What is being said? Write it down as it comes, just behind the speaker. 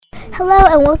Hello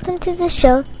and welcome to the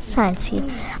show Science View.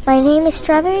 My name is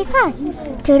Strawberry Pie.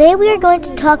 Today we are going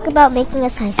to talk about making a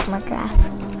size-smart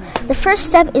graph. The first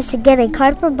step is to get a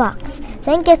cardboard box.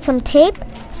 Then get some tape,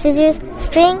 scissors,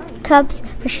 string, cups,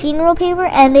 machine roll paper,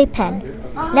 and a pen.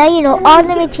 Now you know all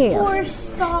the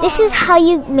materials. This is how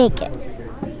you make it.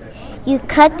 You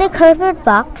cut the cardboard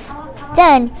box.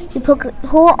 Then you poke a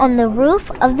hole on the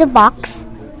roof of the box.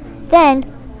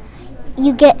 Then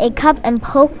you get a cup and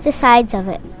poke the sides of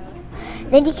it.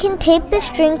 Then you can tape the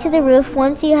string to the roof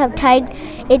once you have tied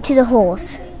it to the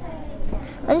holes.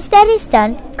 Once that is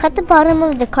done, cut the bottom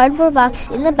of the cardboard box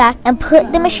in the back and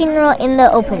put the machine roll in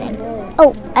the opening.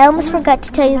 Oh, I almost forgot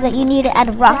to tell you that you need to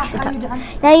add rocks to the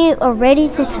cup. Now you are ready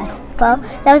to test. Well,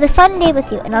 that was a fun day with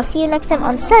you, and I'll see you next time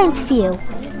on Science View.